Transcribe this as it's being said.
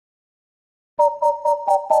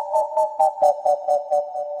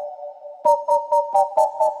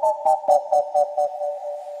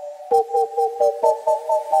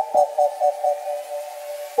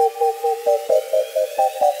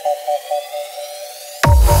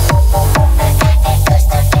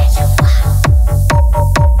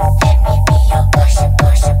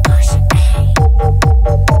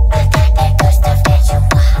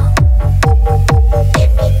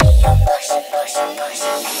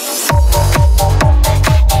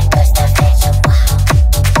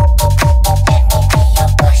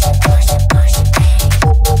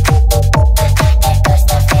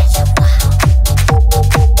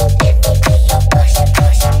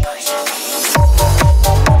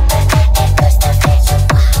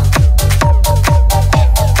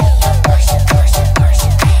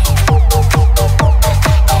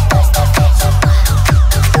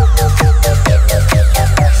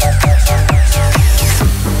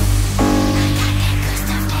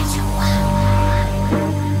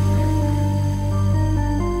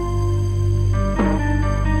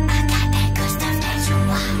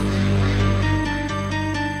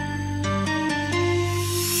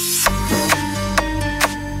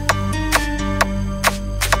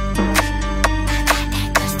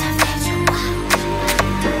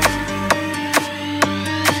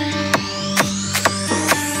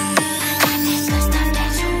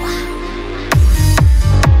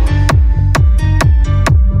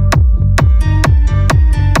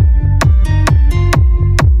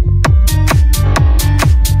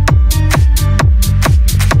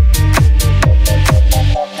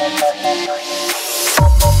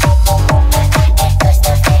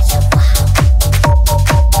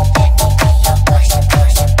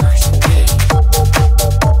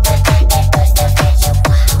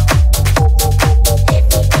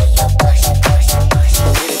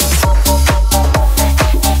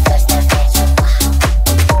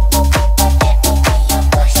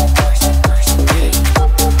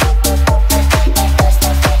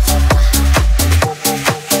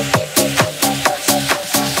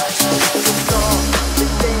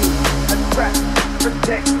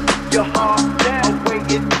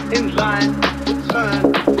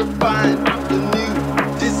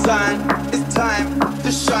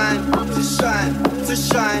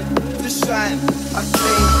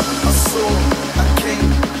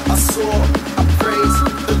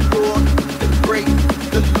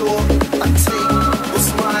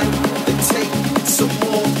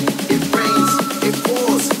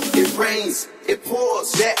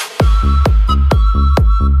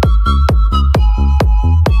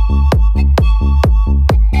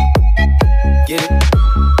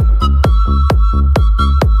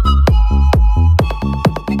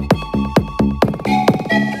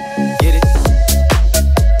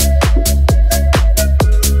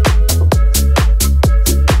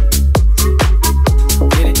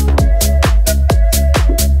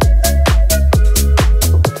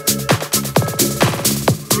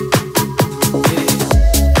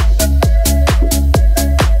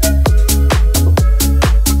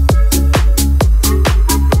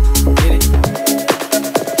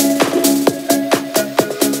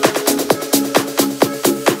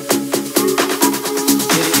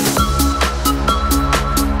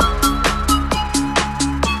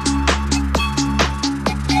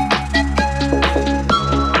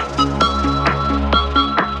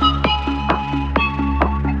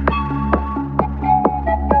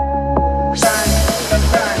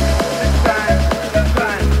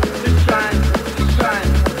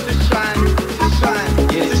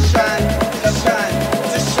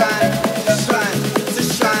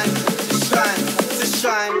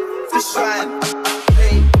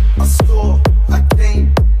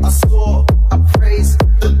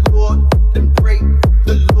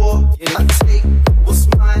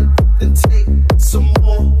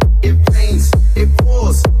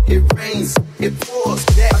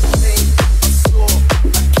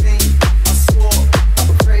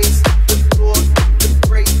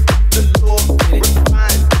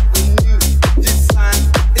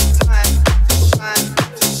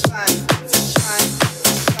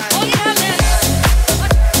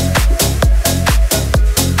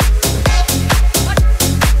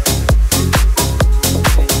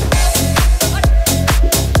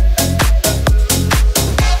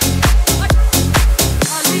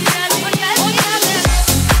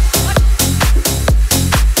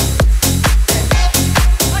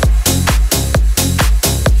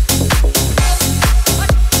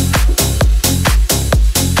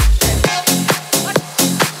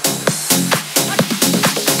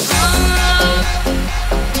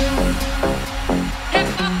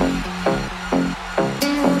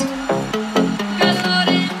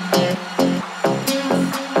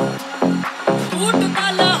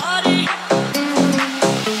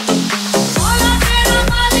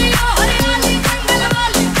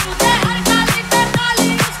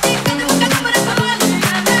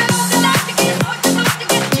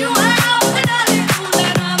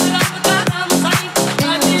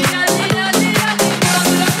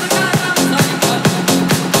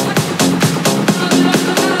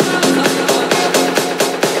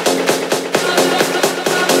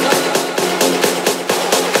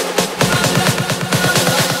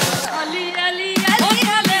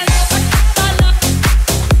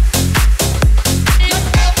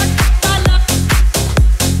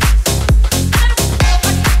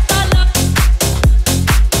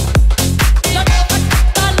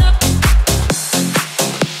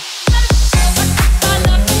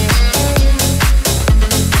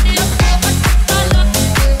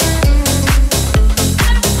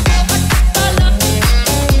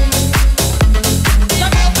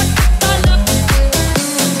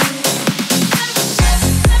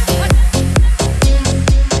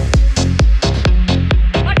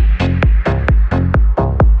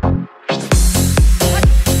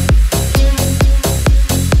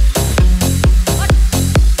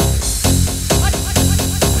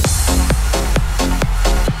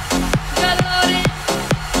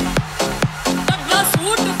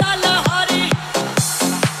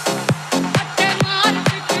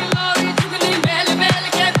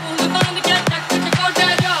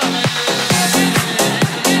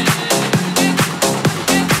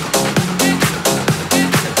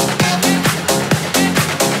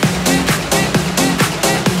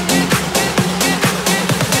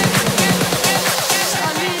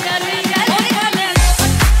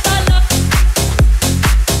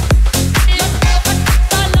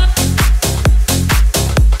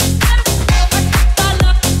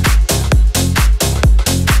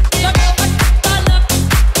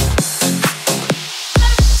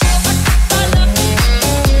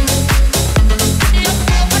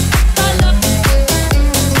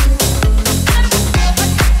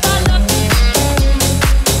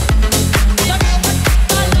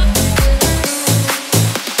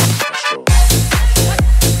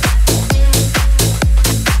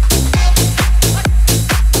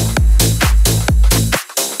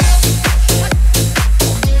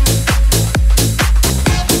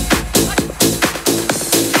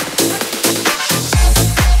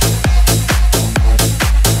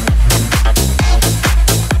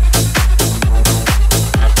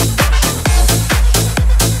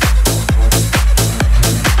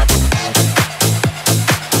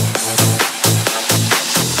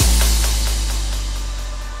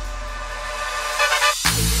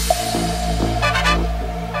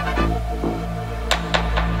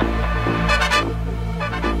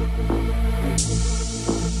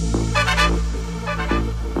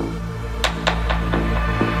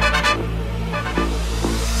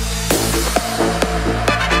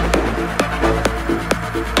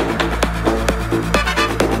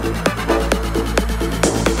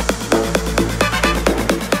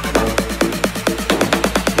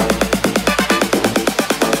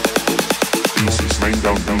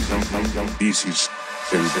This is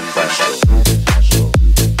El Paso.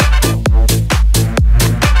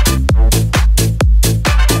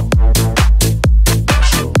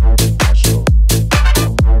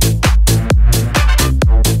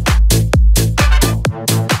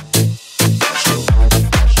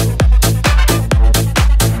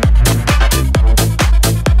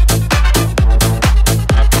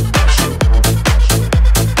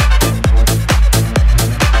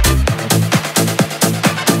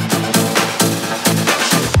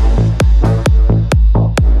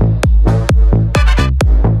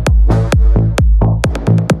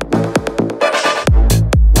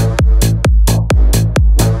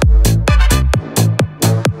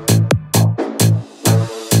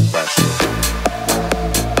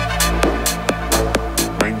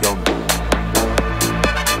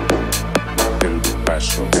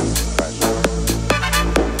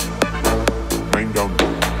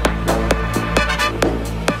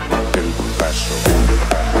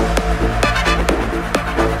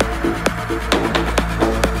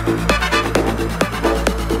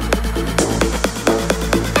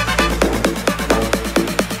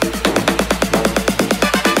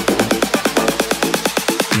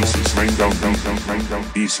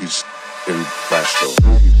 This is El Paso.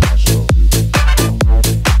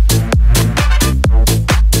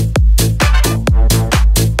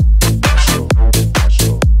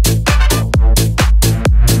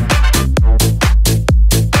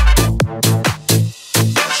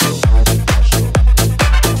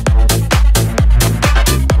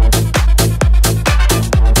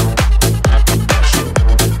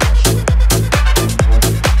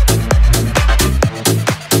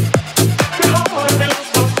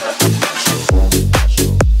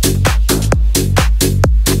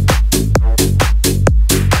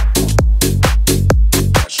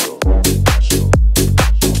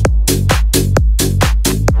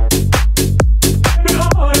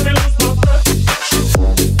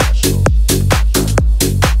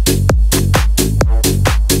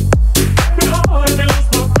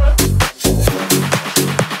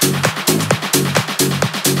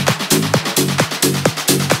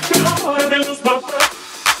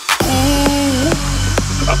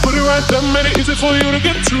 For you to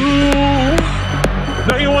get to.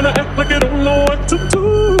 Now you wanna act like you don't know what to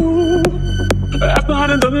do. After I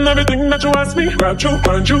done done everything that you asked me, grabbed you,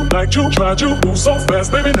 find you, liked you, tried you, move so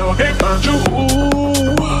fast, baby, now I can't find you.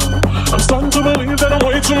 Ooh, I'm starting to believe that I'm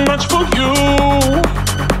way too much for you.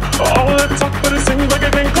 All that talk, but it seems like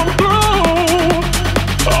it can't come through.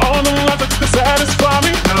 All the lies that satisfy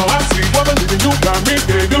me, now I see what believing you got me.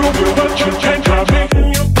 Yeah, you don't feel what you can't drive me. Can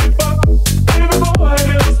you keep up? Baby, boy, I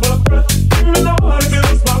lose my breath. You know I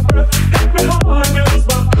lose my breath. Hit me hard, I lose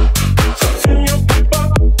my breath. Can you keep up?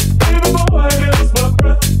 Baby, boy, I lose my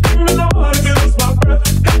breath. You know I lose my breath.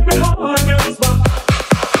 Hit me hard, I lose my breath.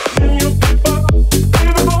 Can you keep up?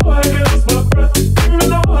 Baby, boy, I lose my breath. You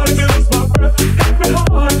know I lose my breath. Hit me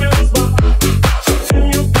hard, I lose my breath. Can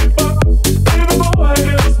you keep up? Baby, boy, I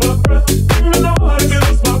lose my breath. You know I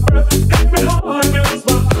lose my breath. Hit me hard, I lose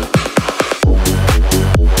my breath.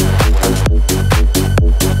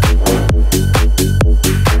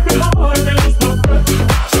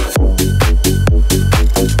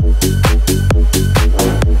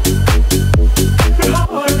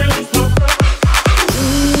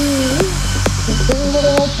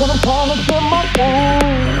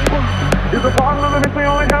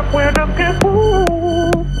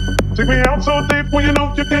 Take me out so deep when you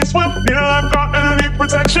know you can't swim. Need a lifeguard and I need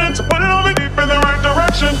protection. So put it on me deep in the right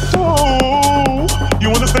direction. Ooh, you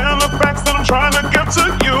understand the facts that I'm trying to get to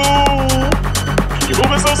you. You're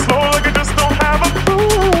moving so slow like you just don't have a clue.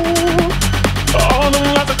 All the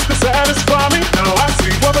lies that can satisfy me. Now I see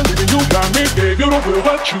what believing you got me. Yeah, you don't feel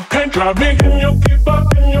what you can't drive me. Can you keep up?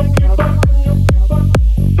 Can you keep up? Can you keep up?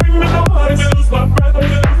 Bring me the heart, I lose my breath. I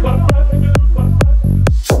lose my breath.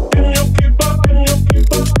 Can you keep up? Can you keep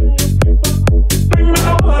up? Bring me the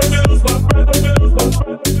heart, I lose my breath. I lose my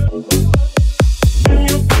breath. Can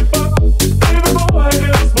you keep up? Baby, boy, I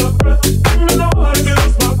lose my breath. Bring me the heart, I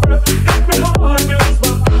lose my breath. Hit me hard, I lose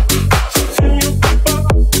my breath. Can you keep up?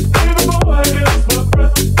 Baby, boy, I lose my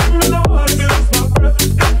breath. Bring me the heart, I lose my breath.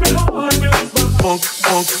 Hit me hard, I lose my breath. Funk.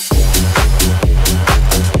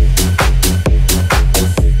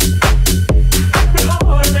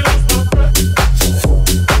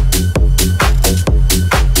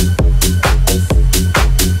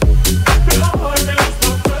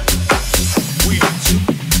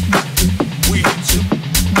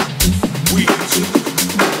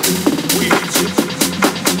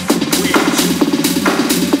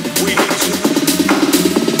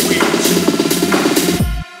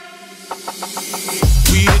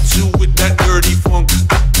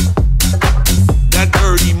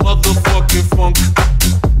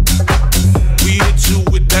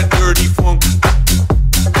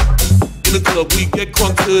 get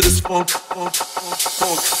crunk to this funk, funk, funk,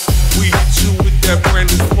 funk. We hit you with that brand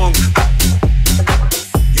new funk.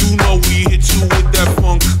 You know we hit you with that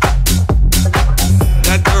funk.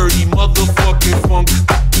 That dirty motherfucking funk.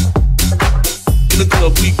 In the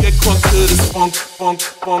club we get crunk to this funk, funk,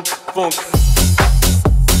 funk, funk. Funk.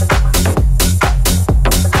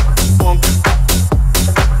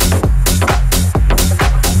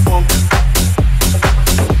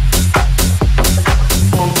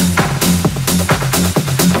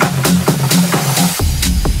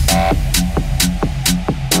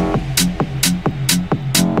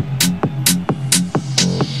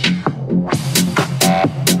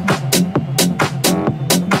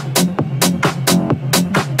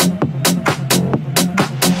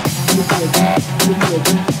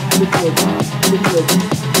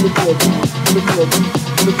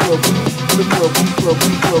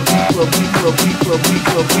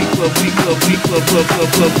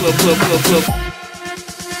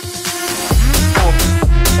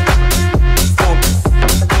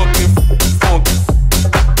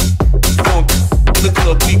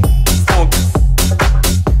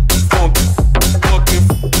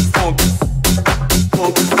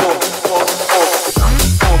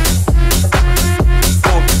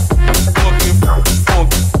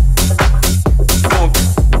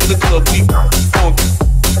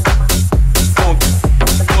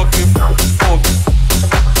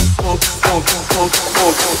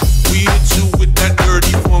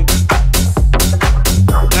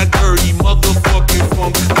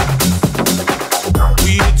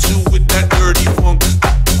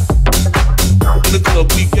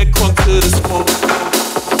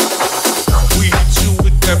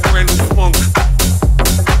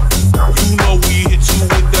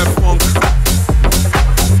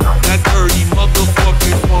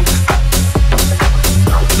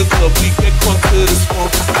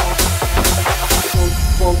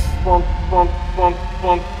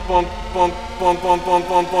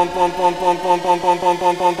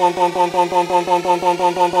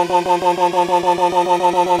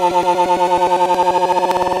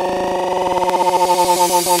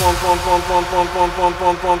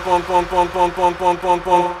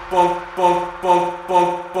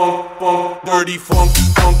 Dirty funk,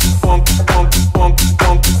 funk, funk, funk, funk, funk, funk, funk, funk, funk, funk, funk, funk, funk,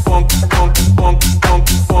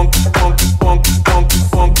 funk,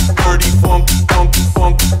 dirty funk, funk,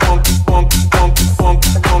 funk, funk, funk, funk, funk, funk, funk, funk, funk, funk,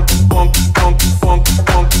 funk,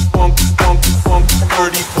 funk, funk,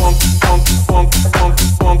 dirty funk, funk, funk, funk,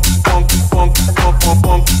 funk, funk, funk, funk, funk, funk,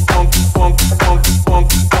 funk, funk, funk,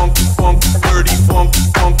 funk, funk, dirty funk,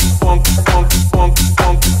 funk, funk, funk, funk,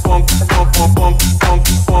 funk, funk, funk, funk,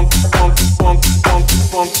 funk, funk, funk, funk, funk,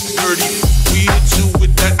 funk, dirty. We hit you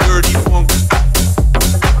with that dirty funk.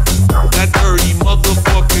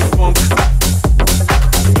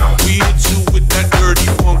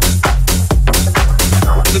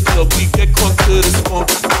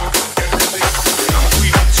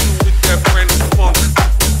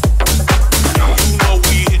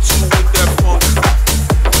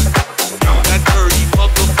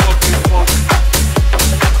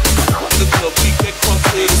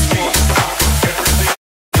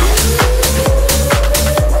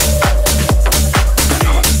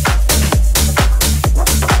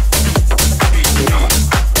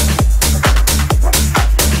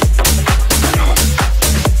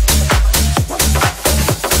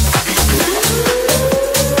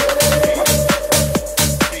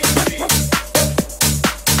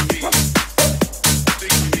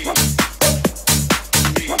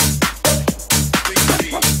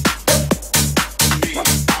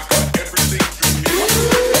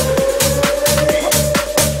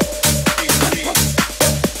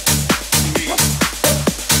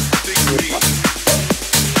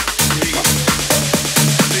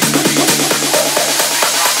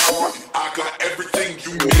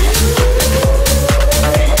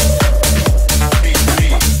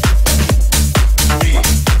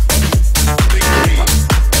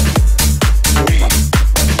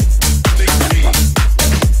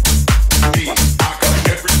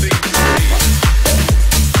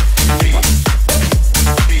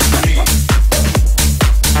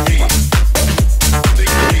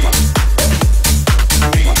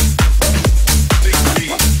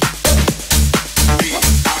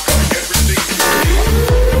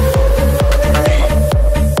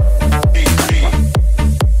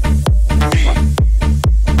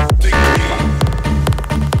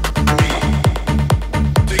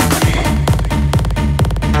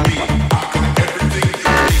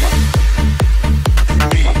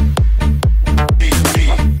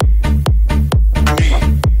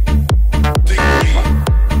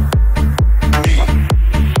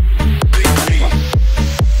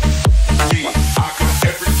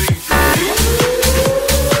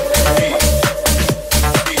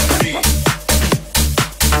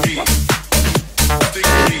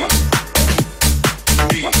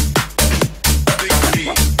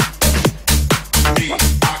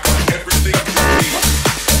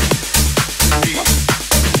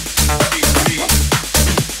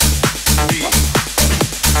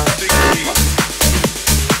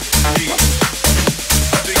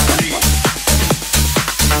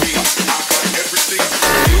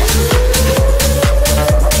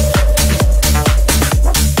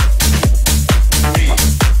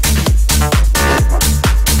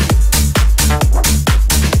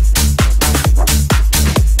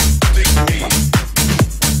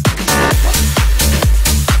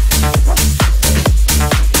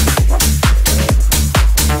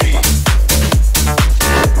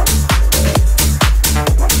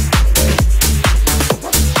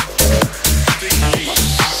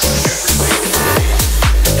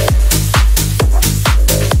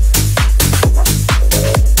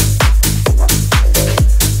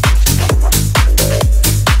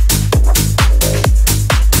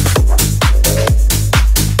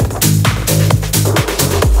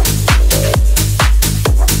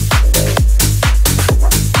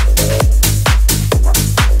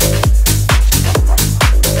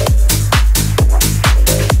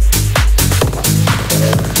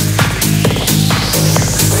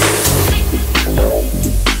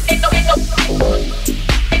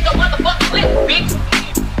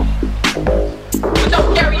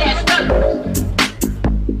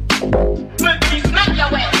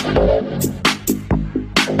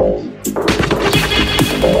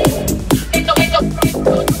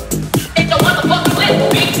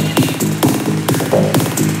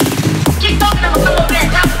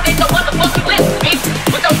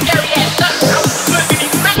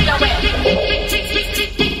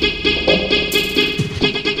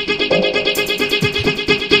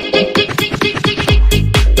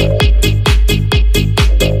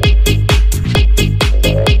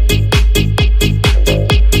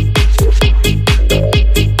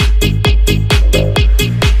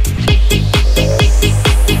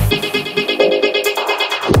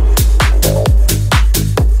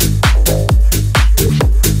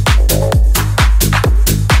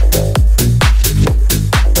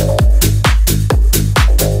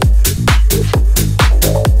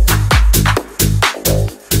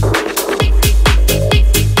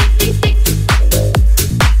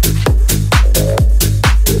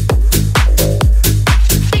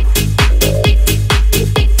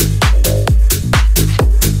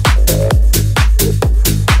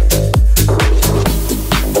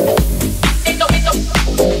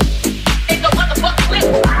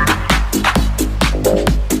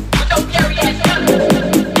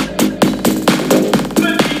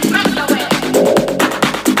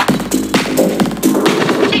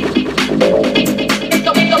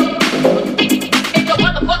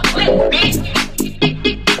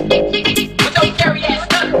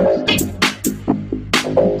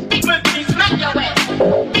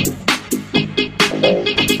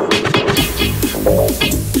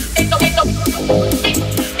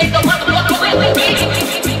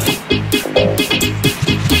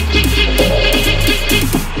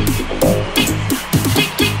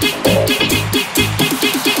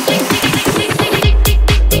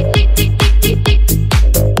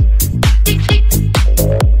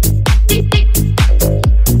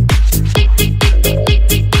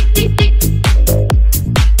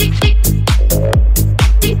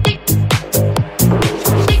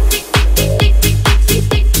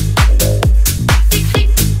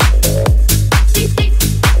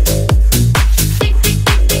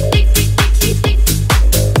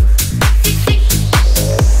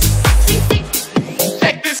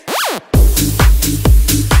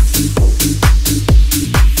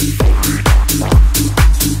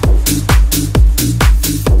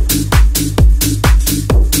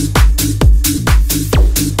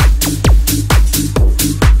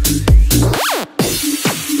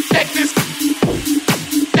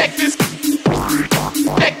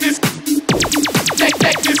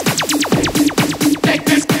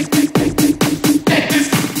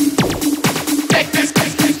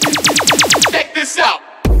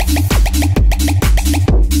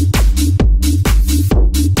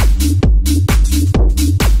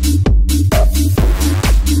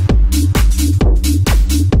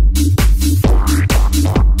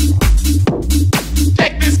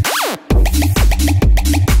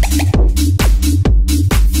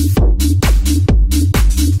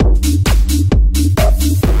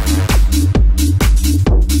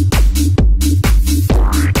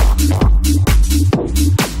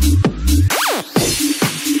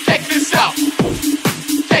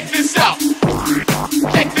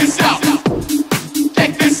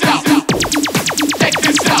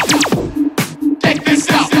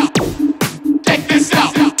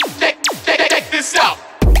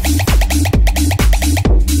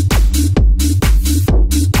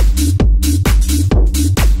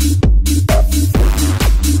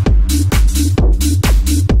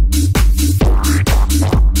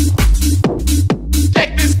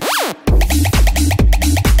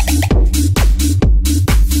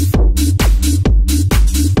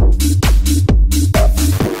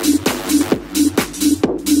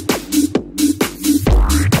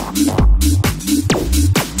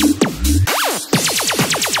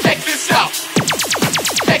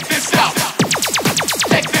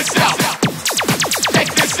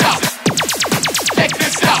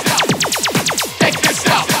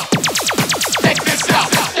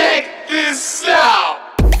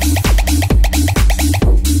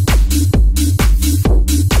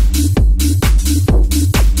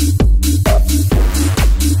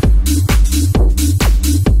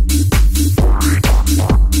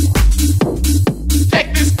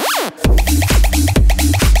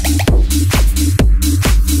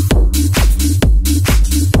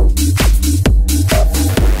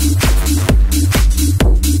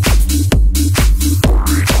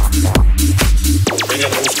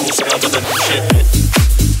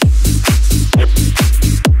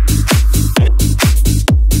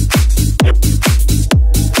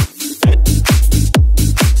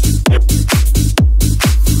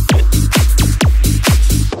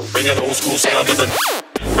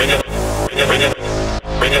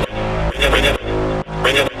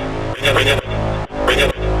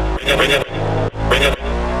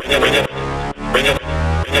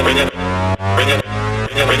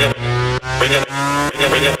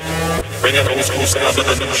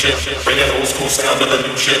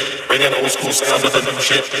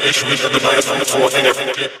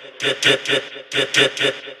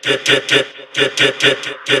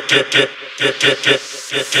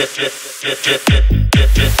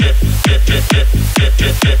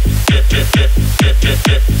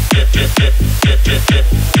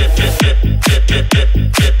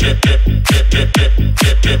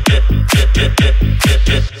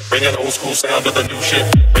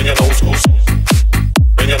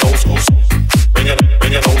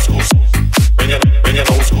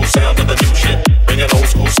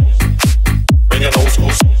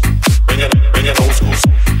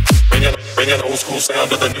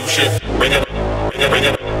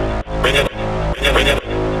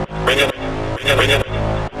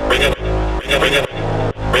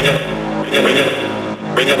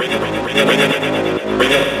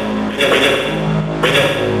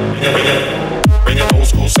 Bring an old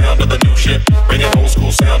school sound to the new shit. Bring an old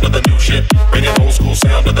school sound to the new shit. Bring an old school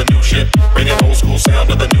sound to the new shit. Bring an old school sound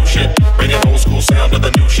to the new shit. Bring an old school sound to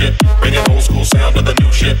the new shit. Bring an old school sound to the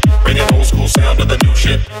new shit. Bring an old school sound to the new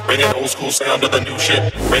shit. Bring an old school sound to the new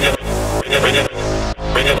shit. Bring it, bring it, bring it,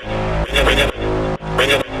 bring it, bring it, bring it,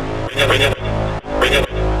 bring it, bring it, bring it, bring it,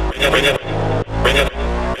 bring it, bring it,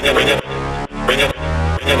 bring it, bring it, bring it, bring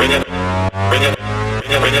it,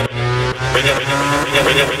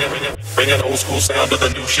 bring it, bring it, bring it, bring an old school sound to the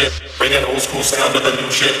new shit. Bring an old school sound to the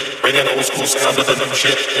new shit. Bring an old school sound to the new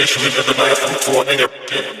shit. They should be the last for a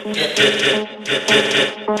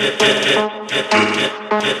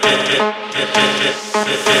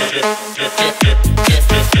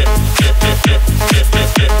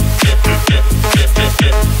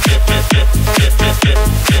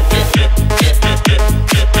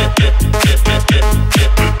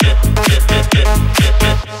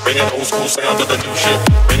Bring an old school sound to the new shit.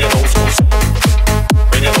 Bring an old school.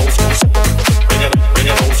 Bring an old school.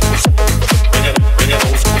 Bring an old school. Bring an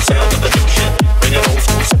old school sound to the new shit. Bring an old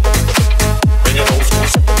school. Bring an old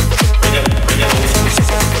school. Bring an old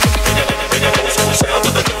school. Bring an old school sound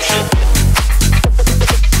to the new shit.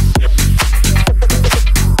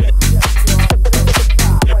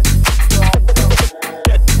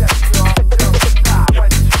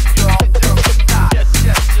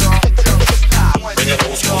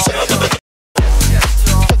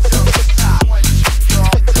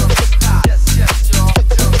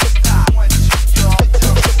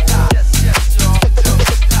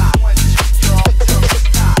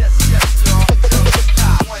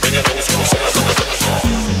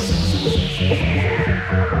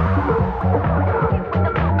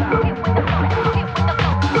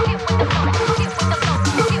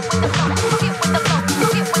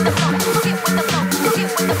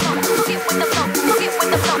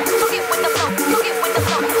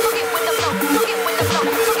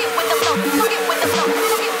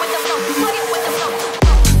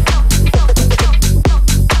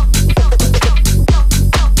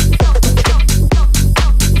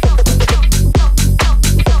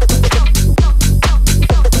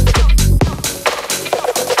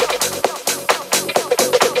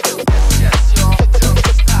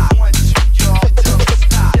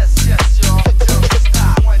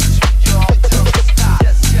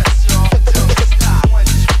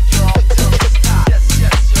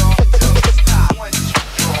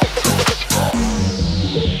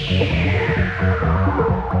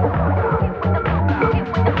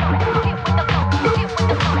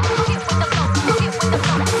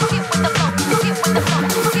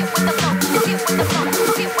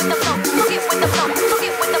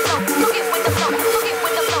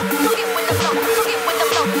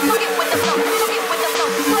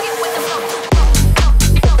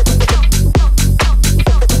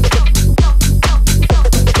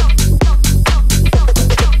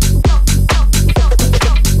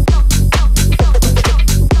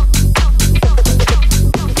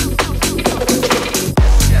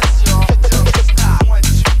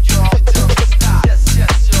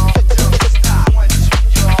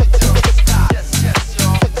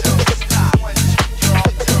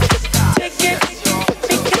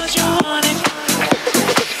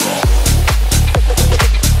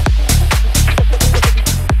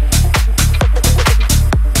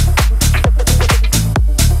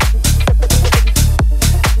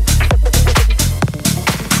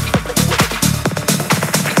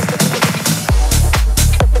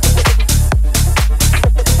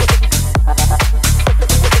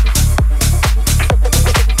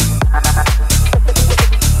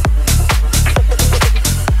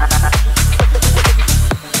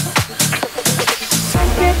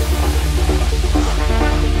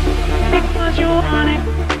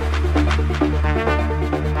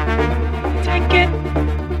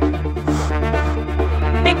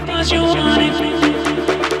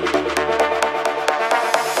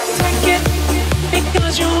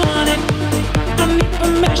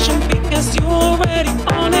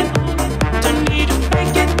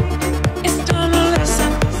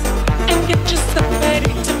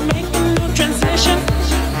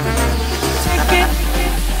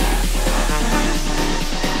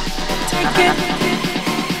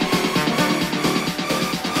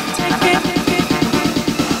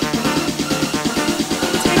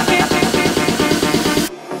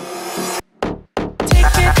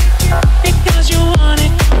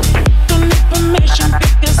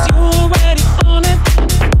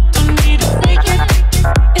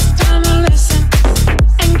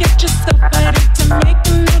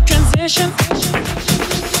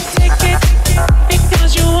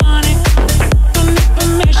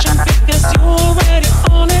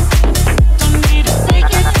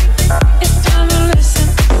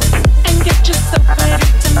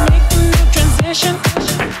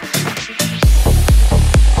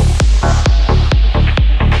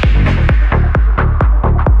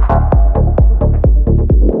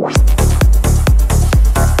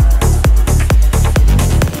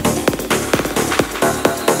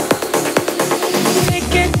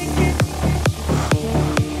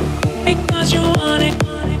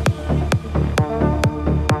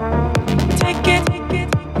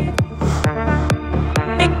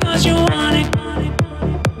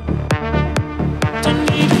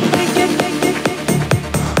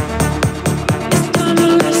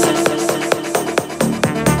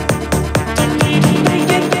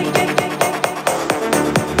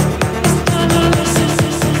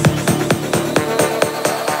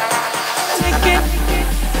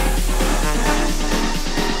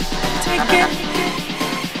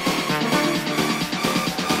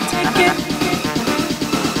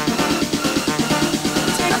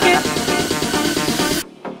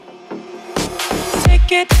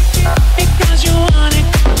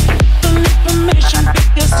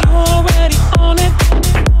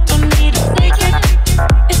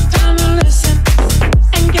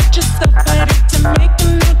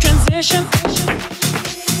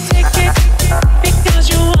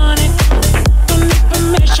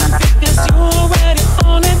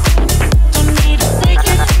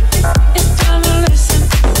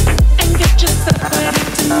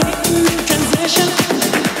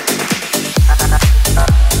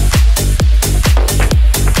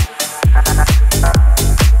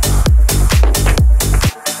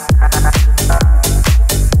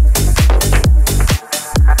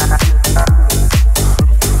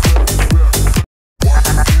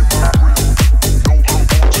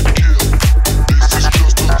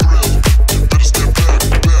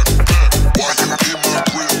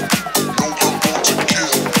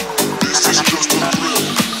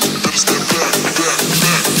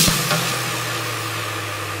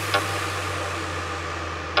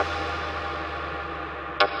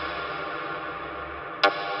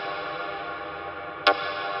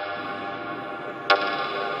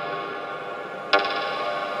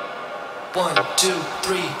 1, 2,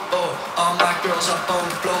 3, 4. All my girls up on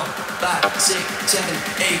the floor. 5, 6, 7,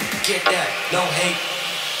 8. Get that, no hate.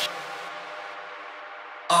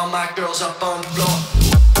 All my girls up on the floor.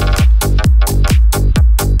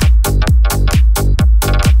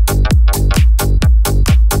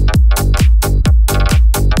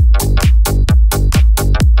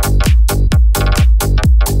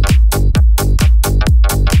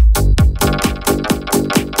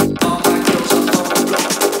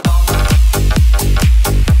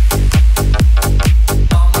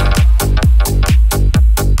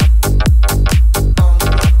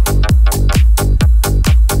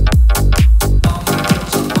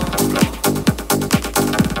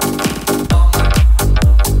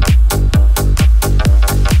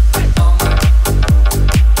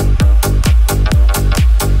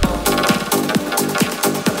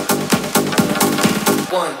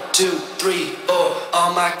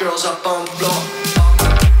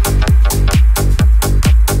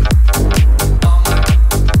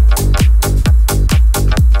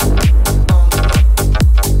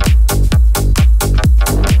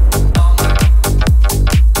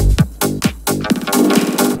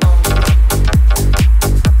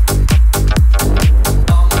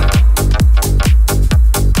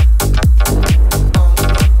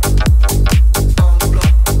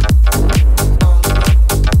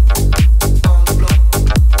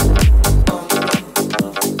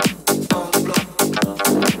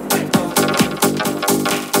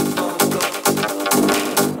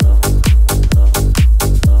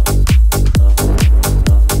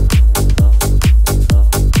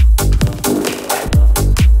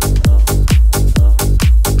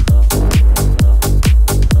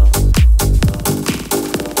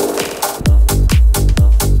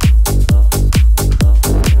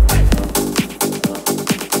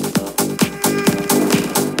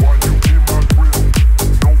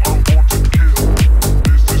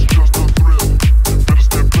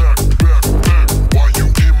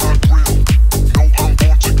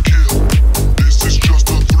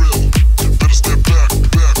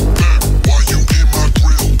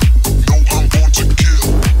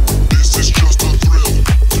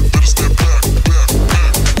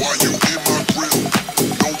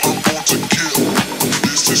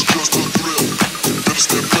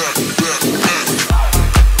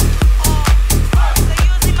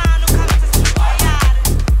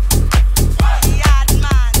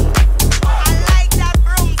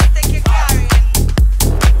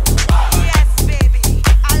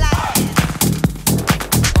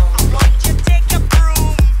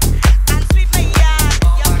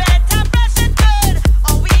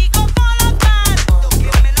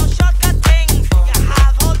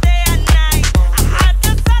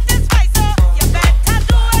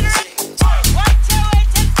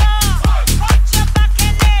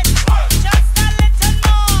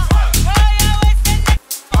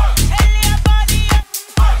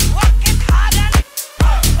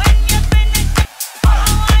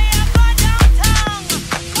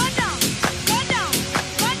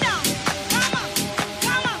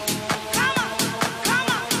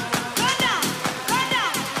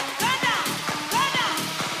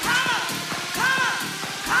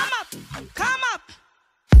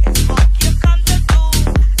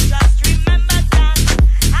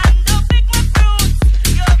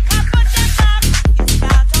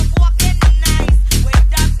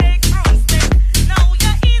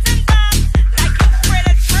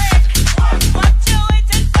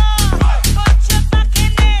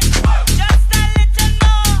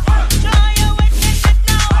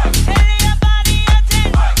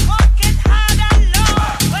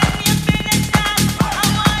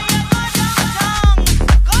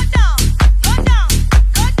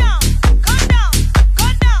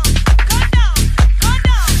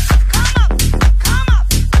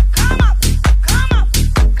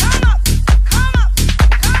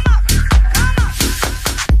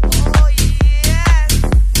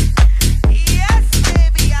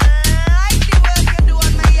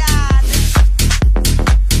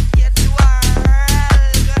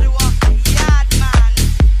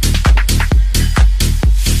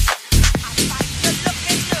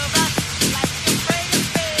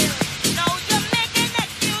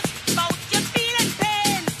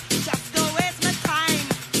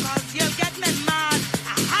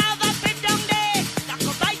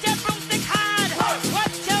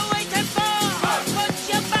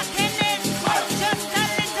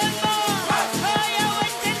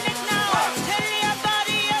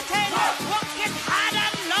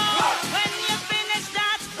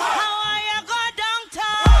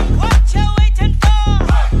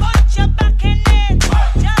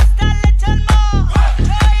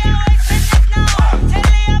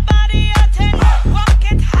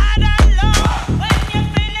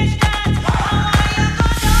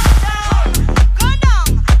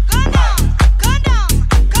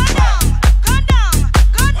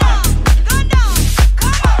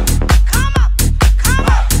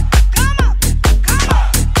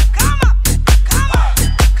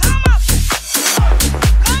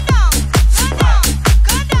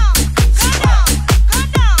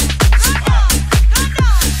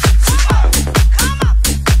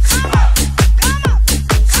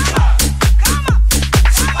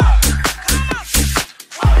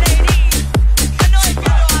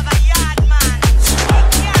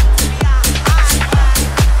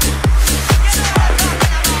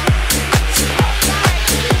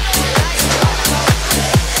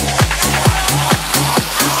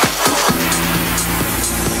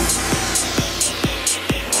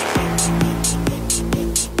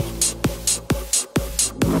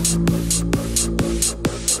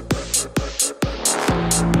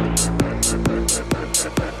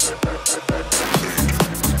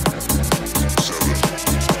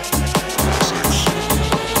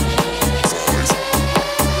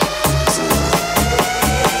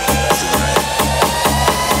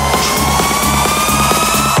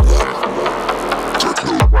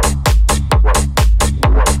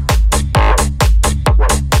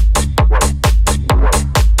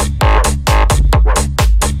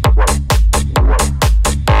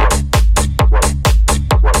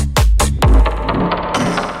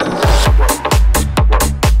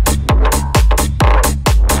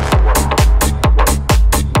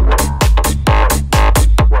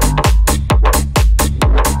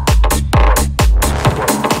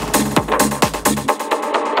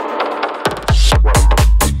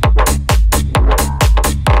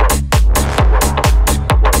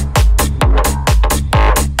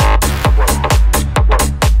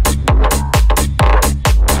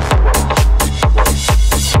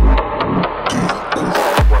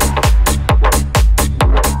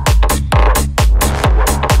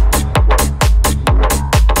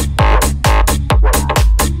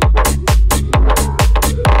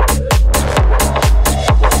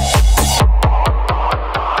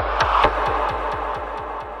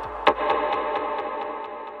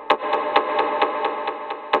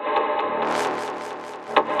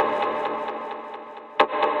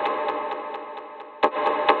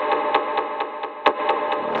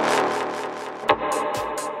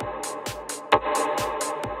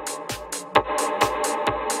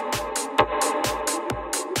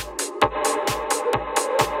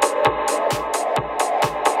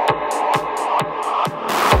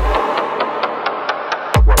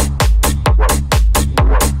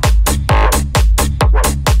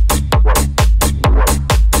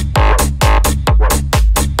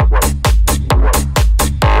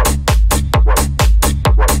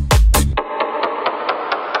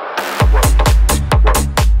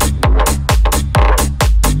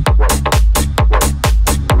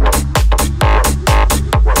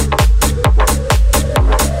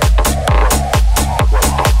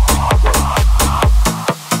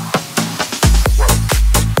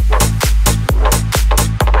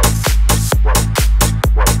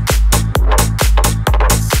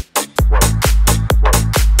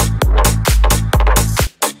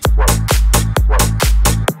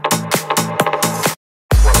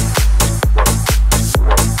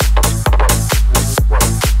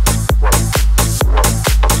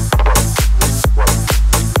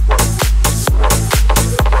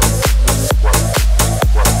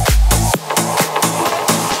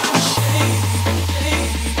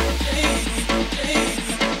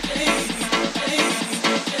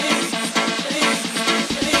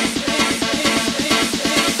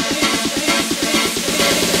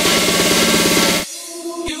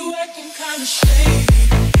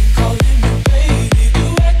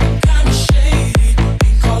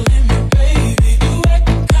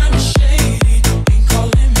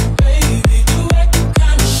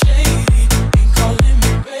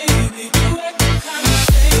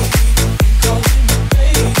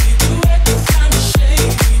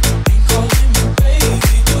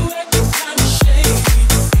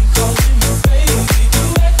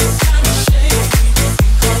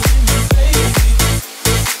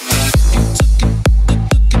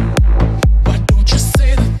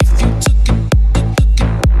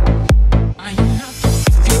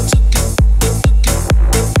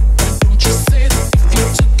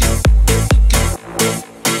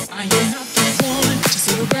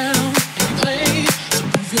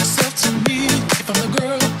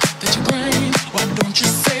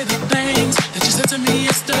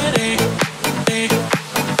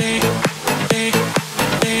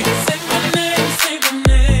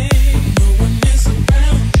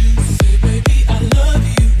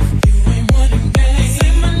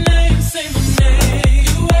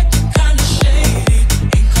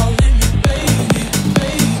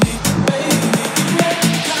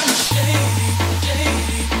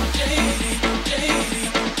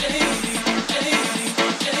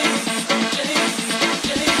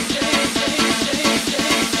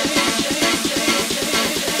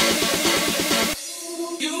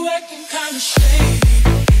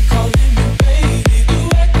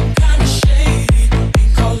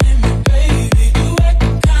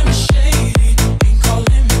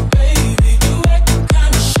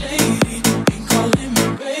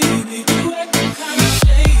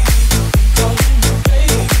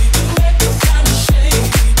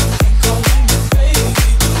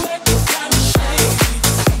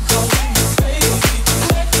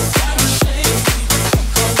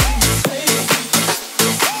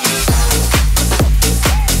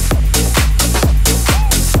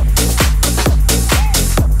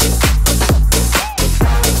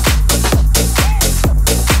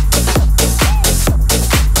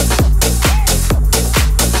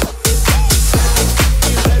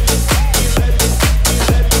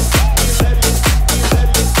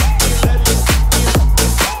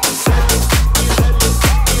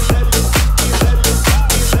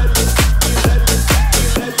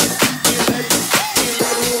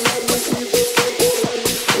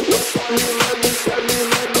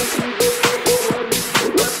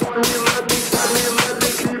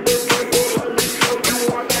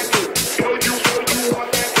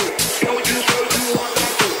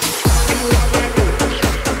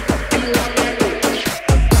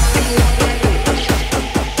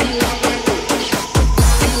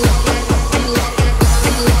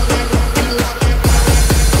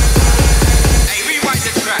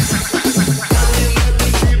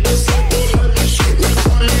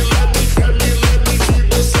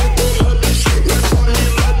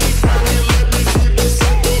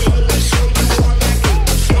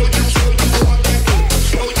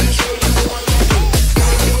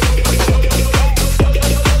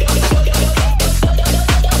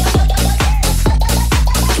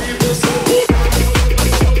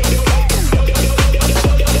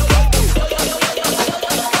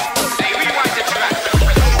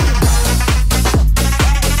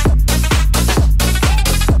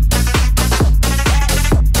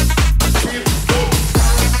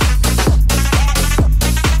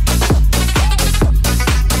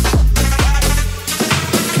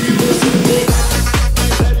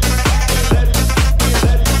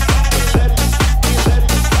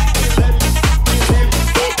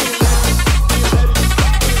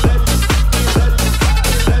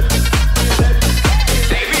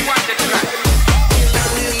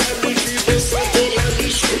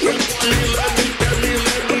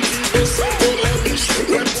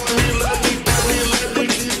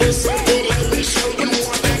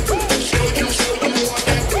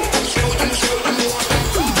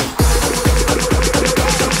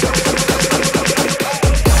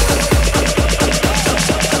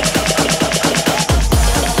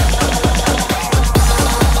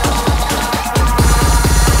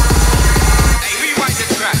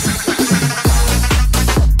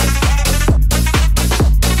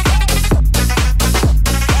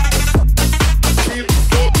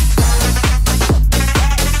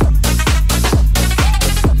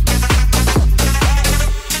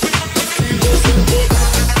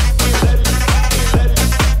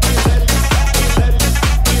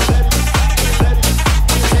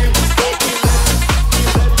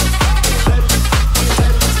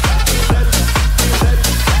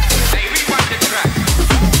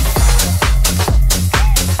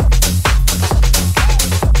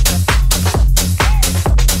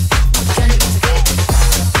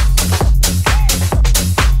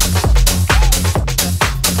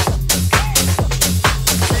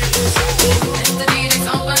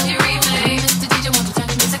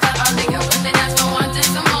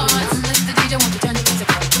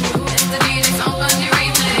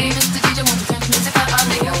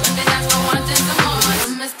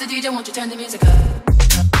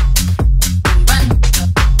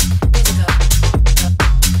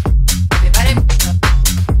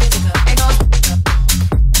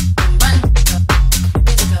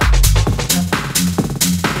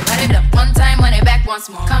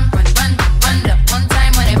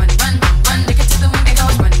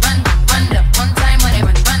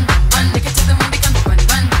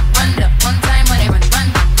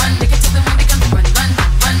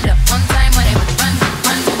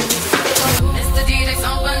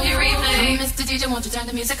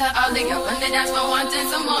 music all day. Up on the dance floor wanting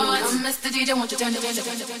some more. Mr. DJ, won't you turn the music?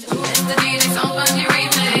 Mr. DJ, song on the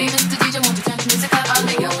replay. Mr. DJ, won't you turn the music all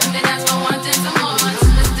day? Up on the dance floor wanting some more.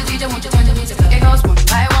 Mr. DJ, won't you turn the music? It goes 1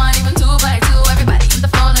 by 1, even 2 by 2. Everybody in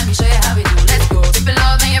the floor, let me show you how we do. Let's go. Dip it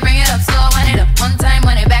low, then you bring it up slow. Wind it up 1 time,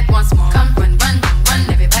 wind it back once more. Come run, run, run,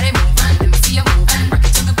 everybody move, run. Let me see you move, and rock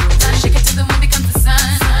it to the groove. Shake it to the moon becomes the sun.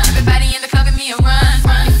 Everybody in the club, give me a run.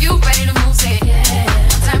 If you ready to move, say it, yeah.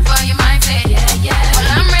 Time for your mind, say it, yeah, yeah. Well,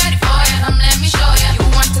 I'm ready for you, let me show you. You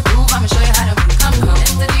want to groove, I'ma show you how to move. Come, come.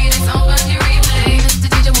 Mr. DJ, song on the replay. Mr.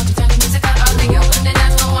 DJ, won't you turn the music up all day? Up on the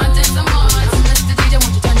dance floor, wanting some more. Mr. DJ,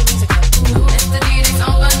 won't you turn the music up? Mr. DJ,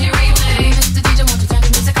 song on the replay. Mr. DJ, won't you turn the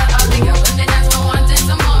music up all day? Up on the dance floor, wanting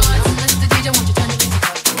some more. Mr. DJ, won't you turn the music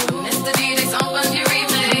up? Mr. DJ, song on the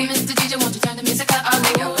replay. Mr. DJ, won't you turn the music up all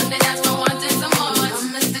day? Up on the dance floor, wanting some more.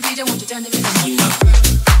 Mr. DJ, won't you turn the music up?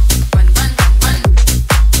 Run, run, run.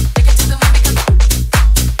 Take it to the moon, because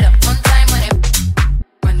up 1 time, whatever.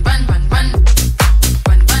 Run, run, run, run.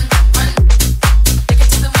 Run, run, run, run. Take it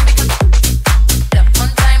to the moon, because up 1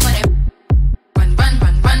 time, whatever. Run, run,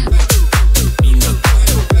 run, run.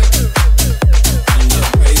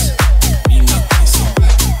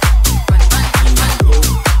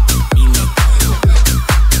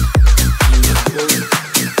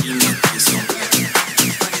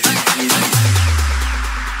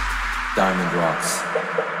 Daimond rocks.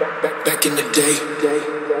 Back in the day.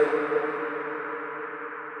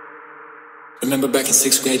 Remember back in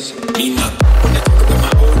 6th grade? Me not when they talk about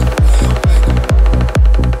my old.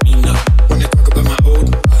 Me not when they talk about my old.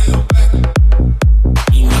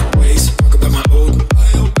 Me not ways talk about my old.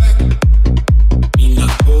 Me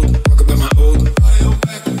not old talk about my old.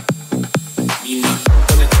 Me not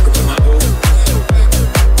when they talk about my old. Me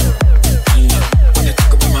not when they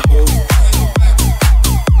talk about my old.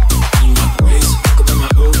 Me not ways talk about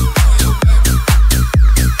my old.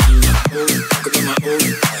 Me not old talk about my old.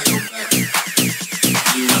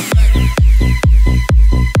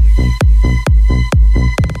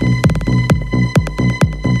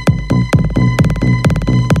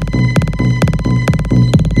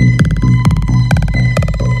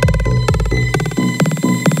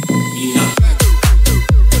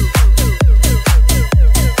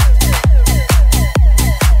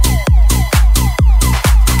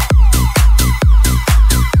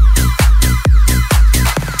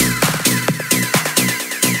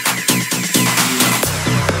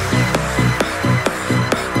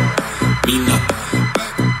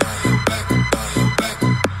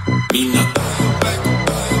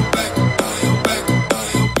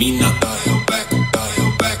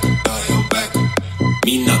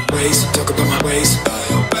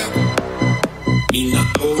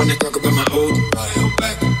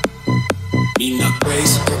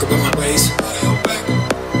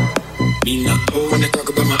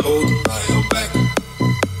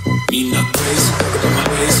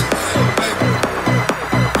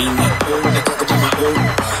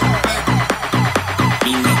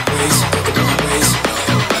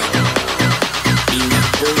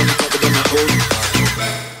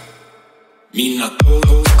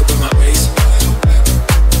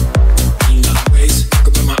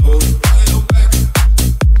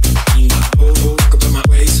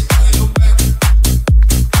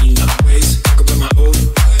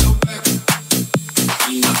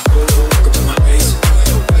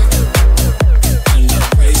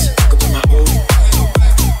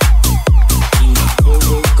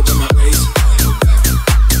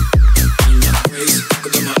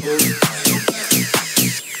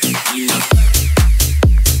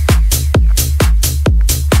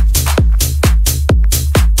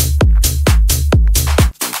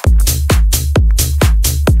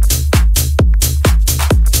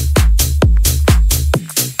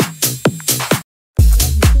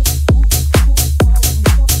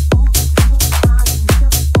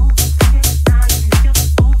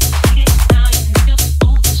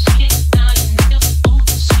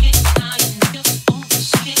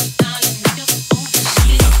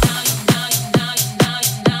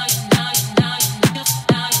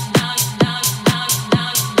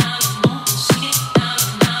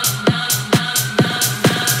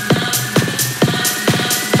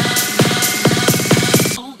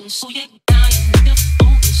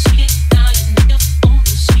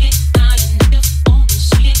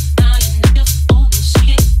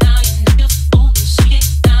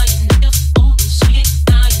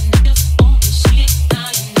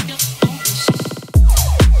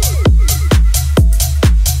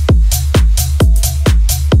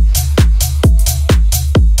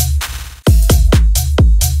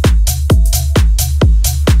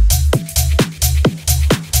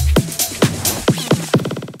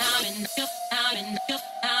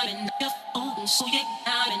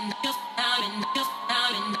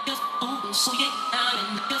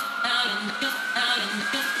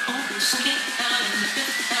 Skin down in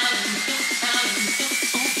the